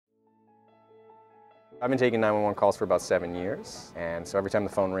I've been taking 911 calls for about 7 years, and so every time the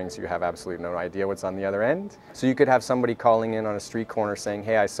phone rings, you have absolutely no idea what's on the other end. So you could have somebody calling in on a street corner saying,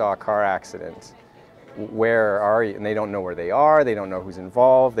 hey, I saw a car accident. Where are you? And they don't know where they are, they don't know who's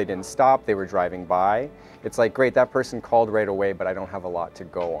involved, they didn't stop, they were driving by. It's like, great, that person called right away, but I don't have a lot to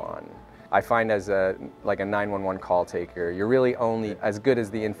go on. I find as a 911 call taker, you're really only as good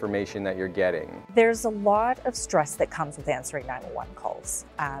as the information that you're getting. There's a lot of stress that comes with answering 911 calls.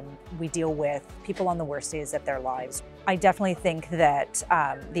 We deal with people on the worst days of their lives. I definitely think that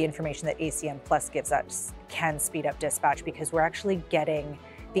the information that ACN Plus gives us can speed up dispatch because we're actually getting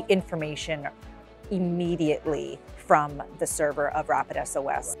the information immediately from the server of Rapid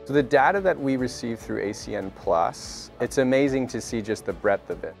SOS. So the data that we receive through ACN Plus, it's amazing to see just the breadth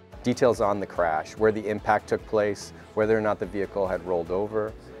of it. Details on the crash, where the impact took place, whether or not the vehicle had rolled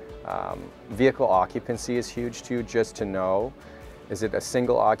over. Vehicle occupancy is huge too, just to know, is it a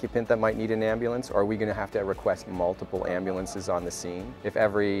single occupant that might need an ambulance, or are we going to have to request multiple ambulances on the scene? If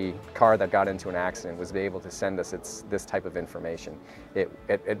every car that got into an accident was able to send us this type of information,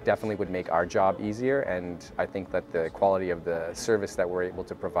 it definitely would make our job easier, and I think that the quality of the service that we're able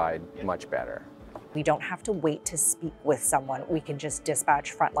to provide much better. We don't have to wait to speak with someone. We can just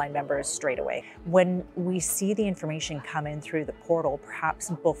dispatch frontline members straight away. When we see the information come in through the portal, perhaps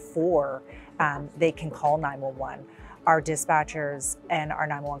before they can call 911, our dispatchers and our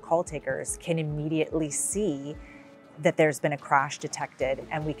 911 call takers can immediately see that there's been a crash detected,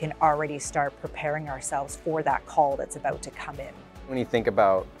 and we can already start preparing ourselves for that call that's about to come in. When you think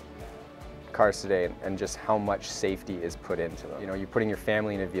about cars today and just how much safety is put into them. You know, you're putting your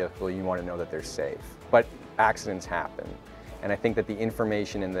family in a vehicle, you want to know that they're safe. But accidents happen. And I think that the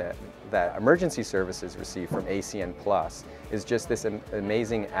information that emergency services receive from ACN Plus is just this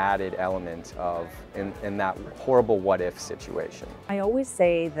amazing added element of in that horrible what-if situation. I always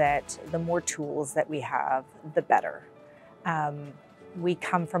say that the more tools that we have, the better. We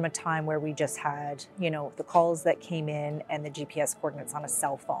come from a time where we just had, the calls that came in and the GPS coordinates on a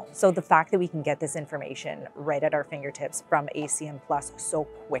cell phone. So the fact that we can get this information right at our fingertips from ACN Plus so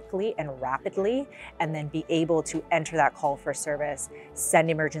quickly and rapidly, and then be able to enter that call for service, send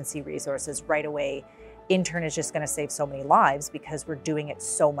emergency resources right away, in turn is just going to save so many lives because we're doing it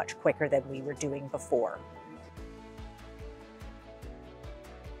so much quicker than we were doing before.